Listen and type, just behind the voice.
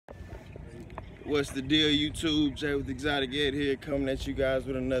What's the deal, YouTube? Jay with Exotic Ed here, coming at you guys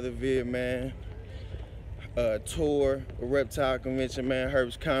with another vid, man. Tour, a reptile convention, man.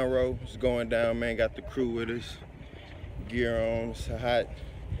 Herps Conroe is going down, man. Got the crew with us. Gear on. It's a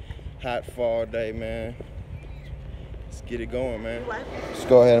hot fall day, man. Let's get it going, man. What? Let's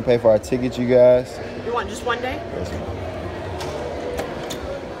go ahead and pay for our tickets, you guys. You want just one day? Yes.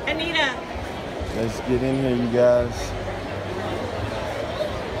 Anita. Let's get in here, you guys.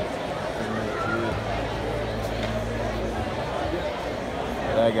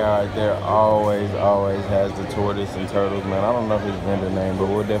 That guy right there always has the tortoise and turtles, man. I don't know his vendor name, but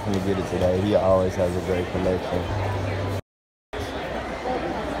we'll definitely get it today. He always has a great collection.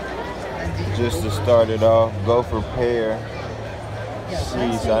 Just to start it off, gopher pair.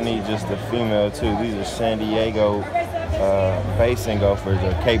 Jeez, I need just the female too. These are San Diego basin gophers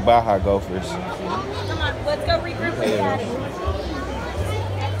or Cape Baja gophers. Come on, let's go regroup with Daddy.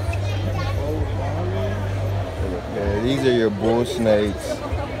 Yeah, these are your bull snakes.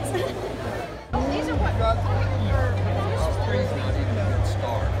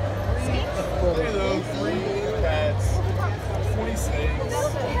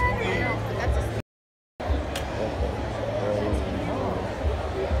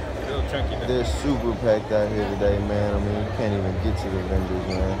 They're super packed out here today, man. I mean, you can't even get to the vendors,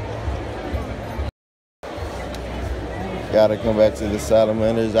 man. Gotta come back to the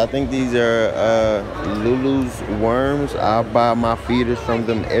salamanders. I think these are Lulu's worms. I buy my feeders from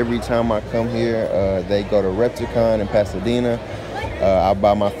them every time I come here. They go to Reptile in Pasadena. I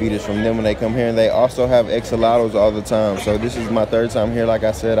buy my feeders from them when they come here, and they also have exolados all the time. So this is my third time here. Like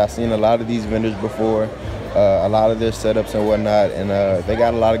I said, I've seen a lot of these vendors before, a lot of their setups and whatnot, and they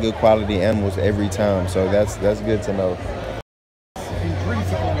got a lot of good quality animals every time. So that's good to know.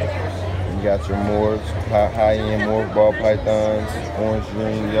 You got your morphs, high-end morph ball pythons, orange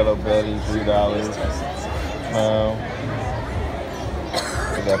green, yellow belly, $3. Pound.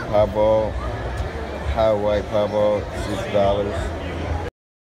 That piebald, high white piebald, $6.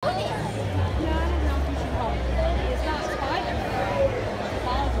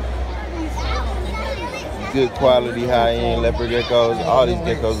 Good quality high-end leopard geckos. All these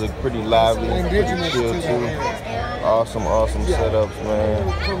geckos look pretty lively, pretty chill too. Awesome setups,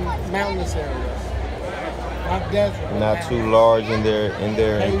 man. From mountainous areas, not desert. Not too large in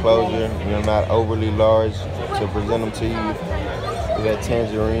their enclosure. You know, not overly large to present them to you. With that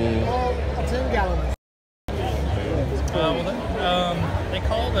tangerine. A 10-gallon. They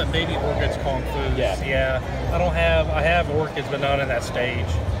call the baby orchids Kung Fu. Yeah. I have orchids, but not in that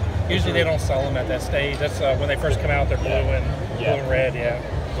stage. Usually they don't sell them at that stage. That's when they first come out. They're blue and red. Yeah.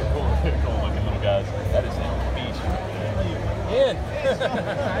 They're cool looking little guys. That is a beast. Ian,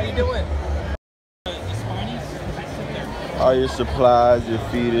 how you doing? The spinies. All your supplies, your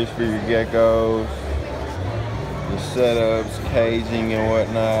feeders for your geckos, your setups, caging and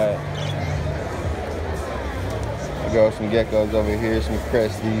whatnot. We got some geckos over here, some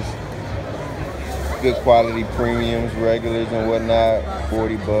cresties. Good quality premiums, regulars and whatnot,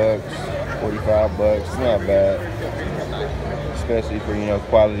 $40, $45. It's not bad, especially for, you know,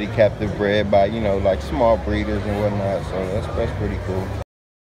 quality captive bred by, you know, like small breeders and whatnot. So that's pretty cool.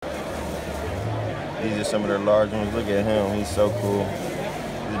 These are some of their large ones. Look at him, he's so cool.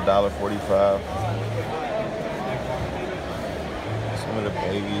 He's $1.45. Some of the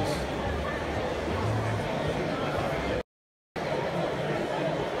babies.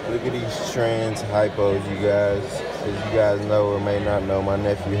 Look at these trans hypos, you guys. As you guys know or may not know, my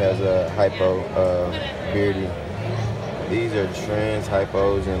nephew has a hypo beardy. These are trans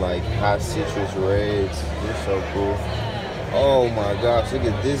hypos and like hot citrus reds. They're so cool. Oh my gosh, look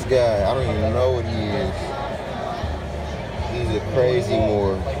at this guy. I don't even know what he is. He's a crazy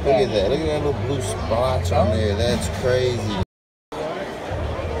morph. Look at that. Look at that little blue spots on there. That's crazy.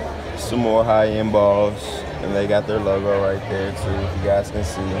 Some more high-end balls. And they got their logo right there too, if you guys can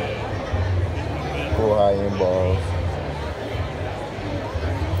see. Full high-end balls.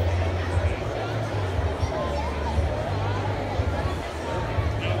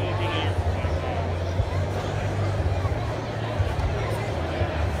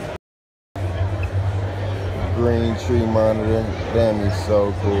 Green tree monitor. Damn, he's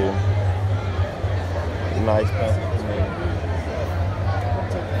so cool. Nice pencil.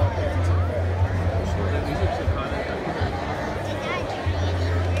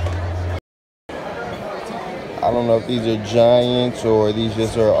 I don't know if these are giants or these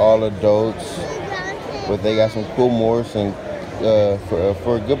just are all adults, but they got some cool morphs and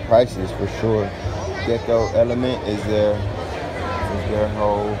for good prices for sure. Gecko Element is their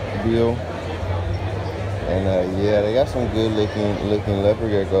whole deal. And yeah, they got some good looking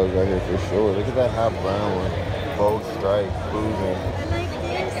leopard geckos right here for sure. Look at that hot brown one. Bold stripe, cruising.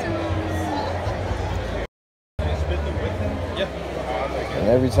 And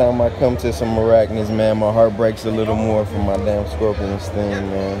every time I come to some arachnids, man, my heart breaks a little more for my damn scorpion sting,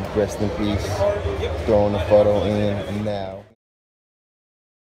 man. Rest in peace. Throwing the photo in now.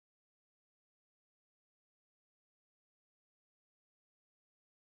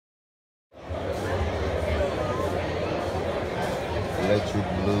 Electric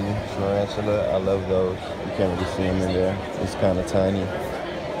blue tarantula, I love those. You can't really see them in there. It's kind of tiny.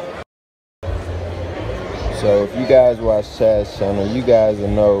 So if you guys watch Chad's channel, you guys will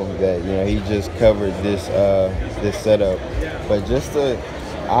know that, you know, he just covered this this setup. But just the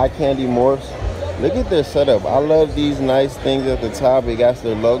eye candy morphs, look at their setup. I love these nice things at the top. It got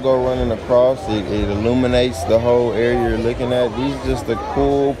their logo running across. It illuminates the whole area you're looking at. These are just a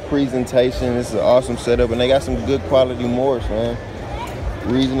cool presentation. This is an awesome setup, and they got some good quality morphs, man.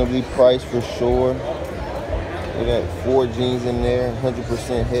 Reasonably priced for sure. They got 4 genes in there,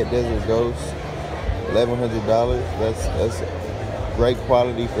 100% het desert ghost, $1,100. That's great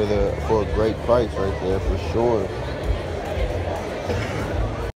quality for a great price right there for sure.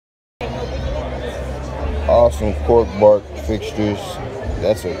 Awesome cork bark fixtures.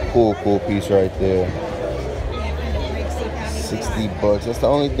 That's a cool piece right there. 60 bucks. That's the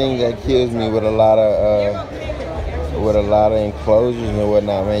only thing that kills me with a lot of enclosures and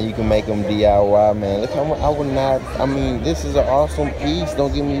whatnot, man. You can make them DIY, man. Look how much I would not. I mean, this is an awesome piece.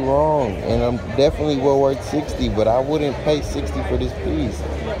 Don't get me wrong, and I'm definitely well worth 60, but I wouldn't pay 60 for this piece.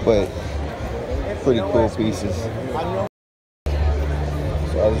 But pretty cool pieces.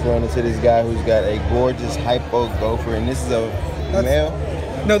 So I just ran into this guy who's got a gorgeous hypo gopher, and this is a male.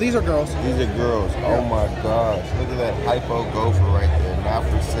 No, these are girls. These are girls. Oh my gosh! Look at that hypo gopher right there, not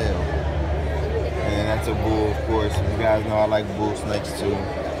for sale. And that's a bull, of course. You guys know I like bull snakes too.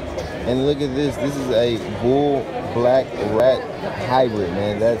 And look at this. This is a bull black rat hybrid,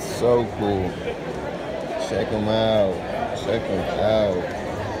 man. That's so cool. Check them out. Check them out.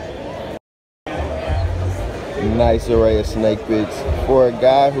 Nice array of snake pits. For a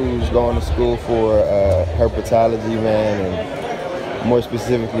guy who's going to school for herpetology, man, and more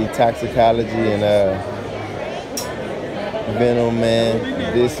specifically toxicology and venom, man,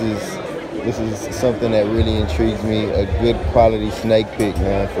 this is something that really intrigues me. A good quality snake pick,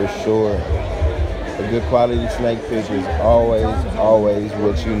 man, for sure. A good quality snake pick is always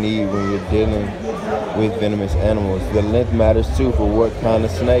what you need when you're dealing with venomous animals. The length matters too for what kind of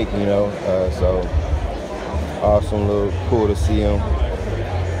snake, you know. So awesome, little cool to see them.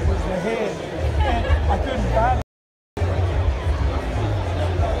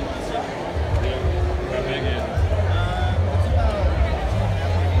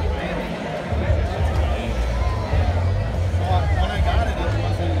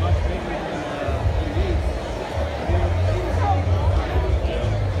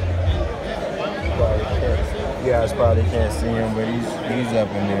 You guys probably can't see him, but he's up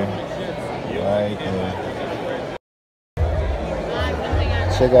in there. Right there.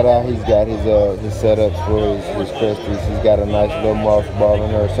 Check out how he's got his setups for his cresties. He's got a nice little moss ball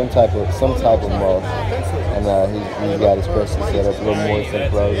in there, some type of moss, and he's got his cresties set up a little moist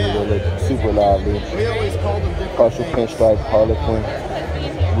and closed. They look super lively. Partial pinstripe harlequin,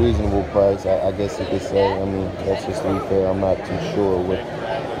 reasonable price, I guess you could say. I mean, that's just to be fair. I'm not too sure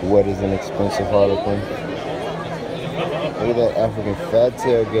what is an expensive harlequin. Look at that African fat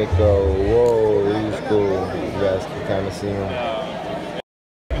tail gecko. Whoa, he's cool. You guys can kind of see him.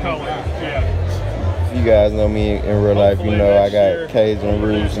 If you guys know me in real life, you know I got Cajun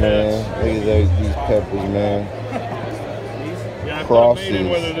roots, man. Look at these peppers, man.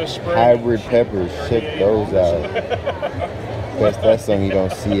 Crosses, hybrid peppers. Check those out. That's something you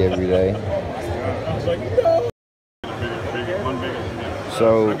don't see every day. So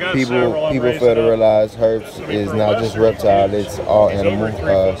people fail to realize Herps is not just reptile, it's all animal.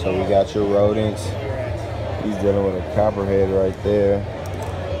 So we got your rodents. He's dealing with a copperhead right there.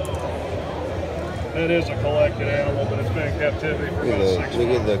 That is a collected animal, but it's been in captivity for about 6 months. Look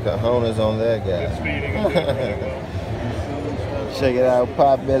at the cojones on that guy. It's feeding and doing really well. Check it out,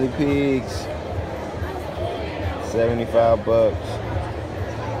 pot-belly pigs. 75 bucks.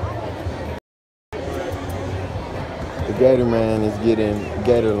 The Gator Man is getting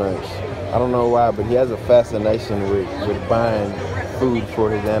gator lunch. I don't know why, but he has a fascination with buying food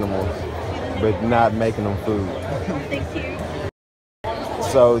for his animals, but not making them food.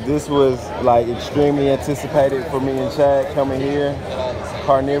 So this was like extremely anticipated for me and Chad coming here.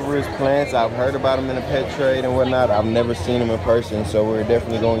 carnivorous plants. I've heard about them in the pet trade and whatnot. I've never seen them in person, so we're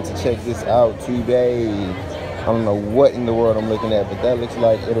definitely going to check this out today. I don't know what in the world I'm looking at, but that looks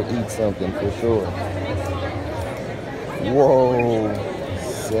like it'll eat something for sure. Whoa,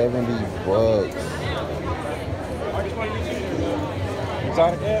 70 bucks.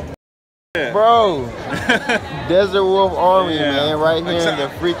 Bro, Desert Wolf Army, man, right here in the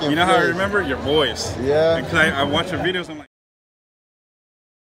freaking You know how I place. remember? Your voice. Yeah. Because I watch your videos, I'm like,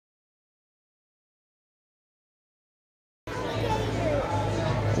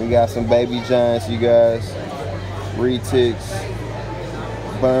 We got some baby giants, you guys. Retics,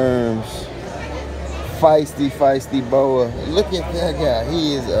 Berms, feisty boa. Look at that guy.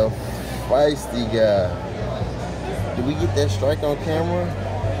 He is a feisty guy. Did we get that strike on camera?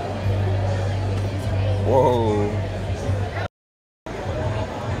 Whoa.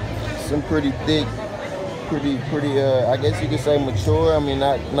 Some pretty thick, pretty, I guess you could say mature. I mean,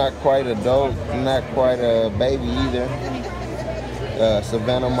 not quite adult, not quite a baby either.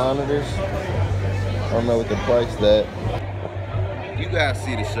 Savannah monitors. I don't know what the price that. You guys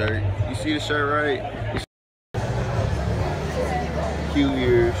see the shirt. You see the shirt, right? Q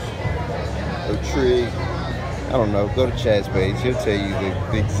ears, or trig. I don't know. Go to Chad's page. He'll tell you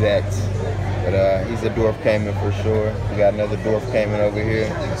the exact. But he's a dwarf caiman for sure. We got another dwarf caiman over here.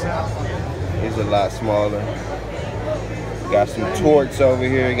 He's a lot smaller. Got some torts over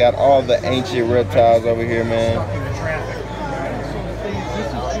here. Got all the ancient reptiles over here, man.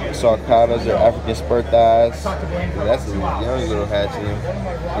 Sarcatas or African spur thighs. That's a young little hatchling.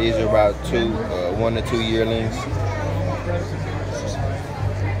 These are about 1 to 2 yearlings.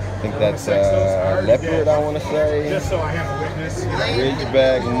 I think that's leopard, I want to say. Just so I have a witness.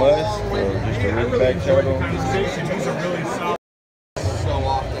 Ridgeback musk, or just a ridgeback turtle.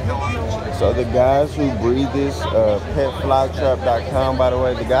 So the guys who breed this, petflytrap.com, by the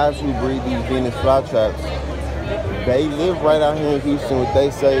way, the guys who breed these Venus flytraps, they live right out here in Houston with,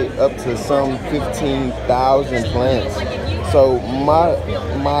 they say, up to some 15,000 plants. So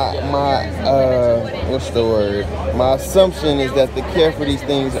what's the word? My assumption is that the care for these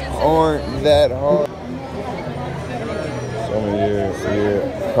things aren't that hard. Some of your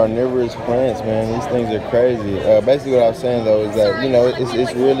carnivorous plants, man, these things are crazy. Basically what I was saying though is that, you know,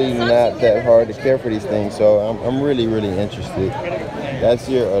 it's really not that hard to care for these things. So I'm really interested. That's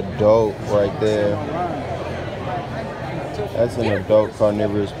your adult right there. That's an adult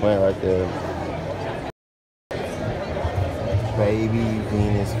carnivorous plant right there. Baby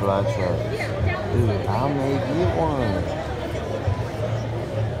Venus flytraps. Dude, I may get one.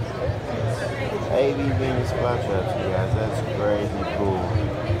 Baby Venus flytraps, you guys. That's crazy cool.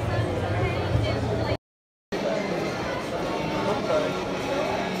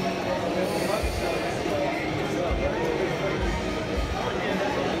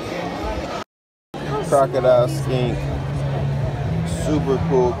 Crocodile skink. Super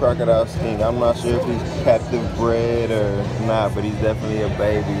cool crocodile skink. I'm not sure if he's captive bred or not, but he's definitely a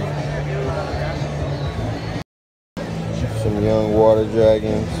baby. Some young water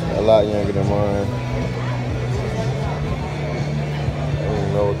dragons, a lot younger than mine. I don't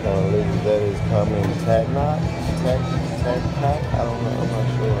even know what kind of lizard that is. Common tatnot? Tatnot? I don't know, I'm not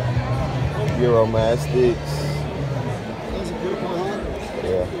sure. Euromastics.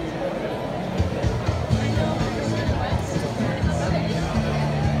 Yeah.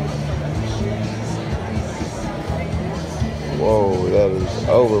 Whoa, that is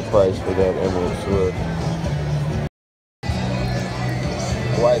overpriced for that emerald sword.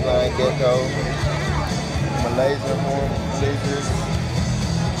 White line gecko, Malaysian horn lizards.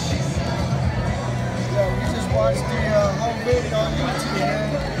 Yeah, we just watched the whole video on YouTube.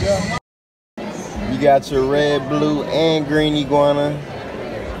 Yeah. You got your red, blue, and green iguana.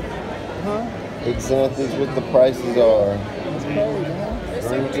 Exanthics, what the prices are.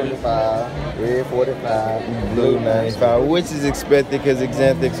 Green 25, red 45, blue 95, which is expected because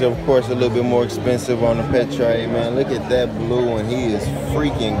Exanthics are of course a little bit more expensive on the pet trade, man. Look at that blue one, he is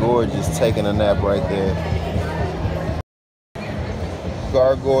freaking gorgeous, taking a nap right there.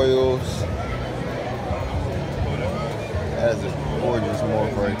 Gargoyles. That is a gorgeous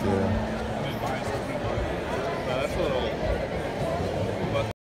morph right there.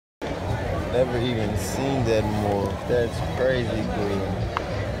 Never even seen that morph. That's crazy cool.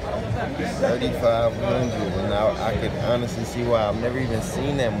 3,500, and now I could honestly see why. I've never even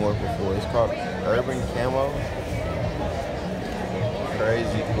seen that morph before. It's called Urban Camo.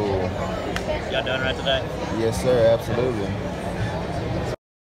 Crazy cool. Y'all done right today? Yes, sir, absolutely.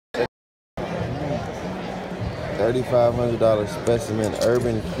 $3,500 $3,500 specimen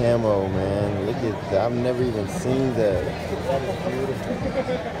urban camo, man. Look at that. I've never even seen that. That is beautiful.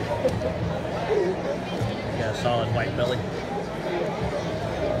 Got a solid white belly.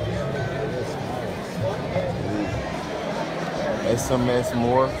 SMS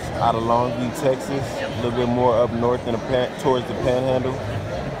Morph out of Longview, Texas. A little bit more up north in towards the Panhandle.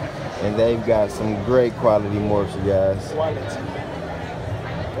 And they've got some great quality morphs, you guys. Quality.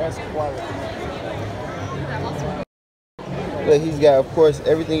 That's quality. Look, he's got, of course,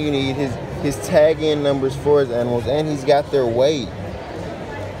 everything you need. His tag-in numbers for his animals, and he's got their weight.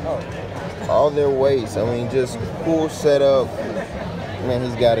 All their weights. I mean, just cool setup. Man,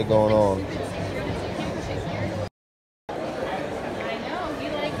 he's got it going on.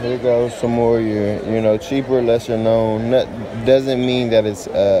 Here goes some more your, cheaper, lesser known. Doesn't mean that it's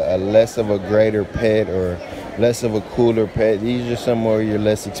a less of a greater pet or less of a cooler pet. These are some more of your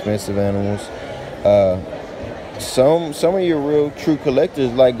less expensive animals. Some of your real true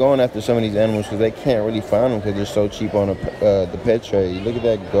collectors like going after some of these animals because they can't really find them because they're so cheap on the pet trade. Look at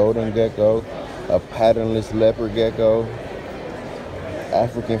that golden gecko, a patternless leopard gecko,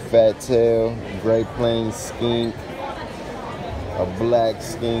 African fat tail, Great Plains skink, a black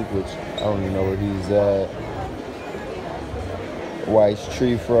skink, which I don't even know where he's at, White's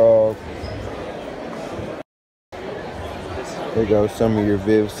tree frog. There goes some of your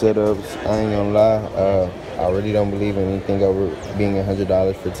Viv setups. I ain't gonna lie, I really don't believe in anything over being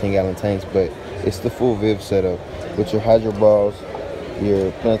 $100 for 10-gallon tanks, but it's the full Viv setup with your hydro balls,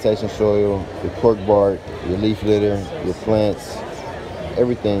 your plantation soil, your cork bark, your leaf litter, your plants,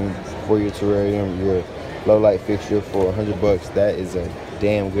 everything for your terrarium, your low light fixture for $100. That is a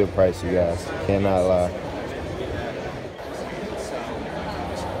damn good price, you guys. Cannot lie.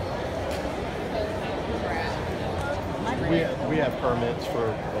 We have permits for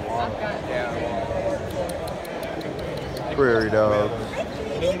the lawn. Prairie dogs,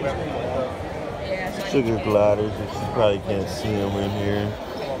 sugar gliders, which you probably can't see them in here.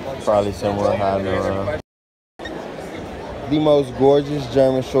 Probably somewhere hiding around. The most gorgeous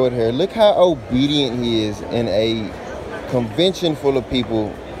German short hair. Look how obedient he is in a convention full of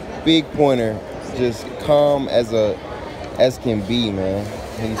people. Big pointer, just calm as can be, man.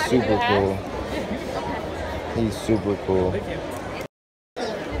 He's super cool. He's super cool.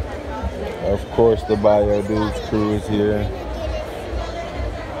 Of course, the Bio Dudes crew is here.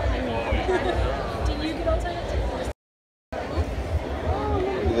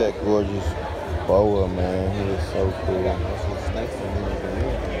 Look at that gorgeous boa, man. He is so cool.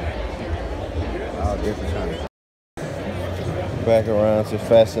 Back around to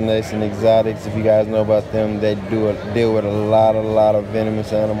Fascination Exotics. If you guys know about them, they deal with a lot of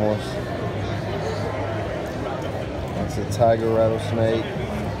venomous animals. It's a tiger rattlesnake.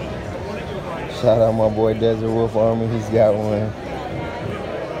 Shout out my boy Desert Wolf Army. He's got one.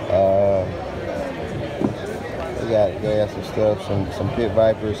 They got some stuff, some pit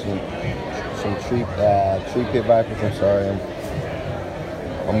vipers, some tree pit vipers. I'm sorry,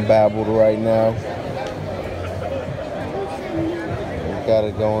 I'm babbled right now. Got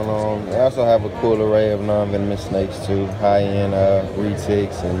it going on. They also have a cool array of non-venomous snakes too. High-end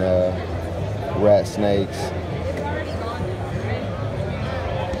retics and rat snakes.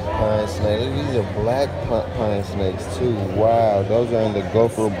 Pine snake. These are black pine snakes too. Wow, those are in the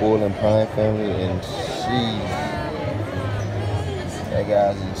gopher, bull, and pine family. And jeez, that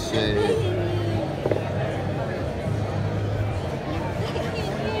guy's in shade.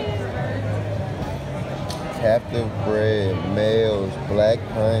 Captive bred males, black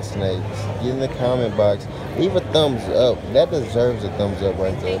pine snakes. Get in the comment box. Leave a thumbs up. That deserves a thumbs up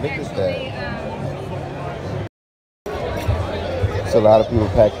right there. Look at that. It's a lot of people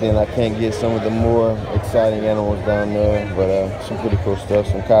packed in. I can't get some of the more exciting animals down there, but some pretty cool stuff.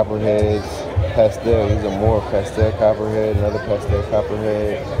 Some copperheads, pastel. These are more pastel copperhead, another pastel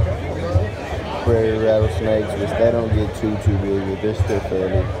copperhead. Prairie rattlesnakes, which they don't get too big, but they're still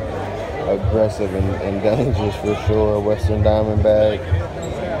fairly aggressive and dangerous for sure. Western diamondback,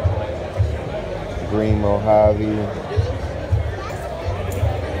 green Mojave,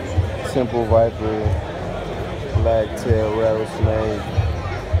 temple viper, black-tailed rattlesnake,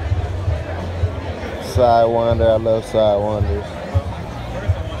 sidewinder. I love sidewinders.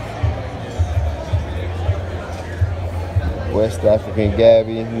 West African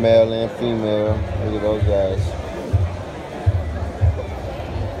Gabby, male and female. Look at those guys.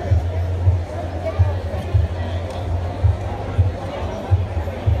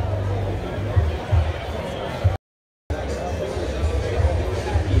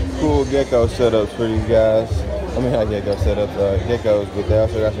 Cool gecko setups for these guys. I mean, not gecko setups, geckos, but they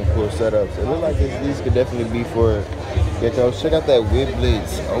also got some cool setups. It looks like these could definitely be for geckos. Check out that whip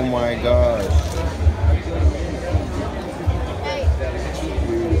blitz. Oh my gosh.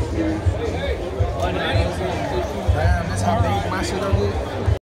 Damn, that's how big my shit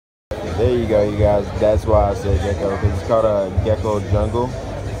is. There you go, you guys. That's why I said gecko, because it's called a gecko jungle.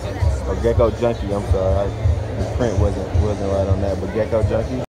 Or gecko junkie, I'm sorry. The print wasn't right on that, but gecko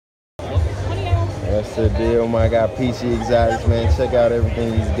junkie. That's the deal, man. I got PC Exotics, man. Check out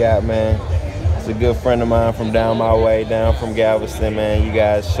everything he's got, man. It's a good friend of mine from down my way, down from Galveston, man. You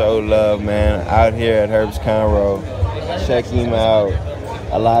guys show love, man. Out here at Herps Conroe. Check him out.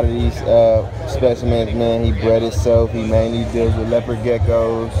 A lot of these specimens, man, he bred himself. He mainly deals with leopard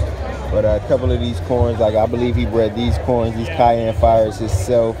geckos. But a couple of these corns, like I believe he bred these corns, these cayenne fires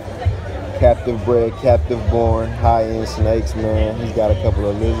himself. Captive bred, captive born, high-end snakes, man. He's got a couple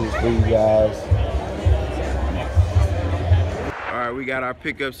of lizards for you guys. All right, we got our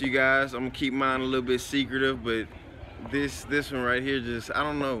pickups, you guys. I'm gonna keep mine a little bit secretive, but this one right here, just, I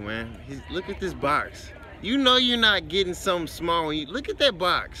don't know, man. Look at this box. You know you're not getting something small when you look at that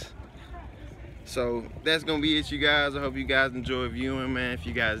box. So that's gonna be it, you guys. I hope you guys enjoy viewing, man. If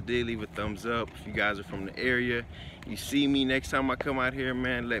you guys did, leave a thumbs up. If you guys are from the area, you see me next time I come out here,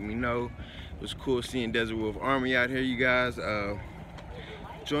 man, let me know. It was cool seeing Desert Wolf Army out here, you guys.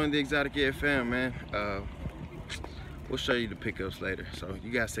 Join the Exotic AFM, man. We'll show you the pickups later, so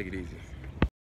you guys take it easy.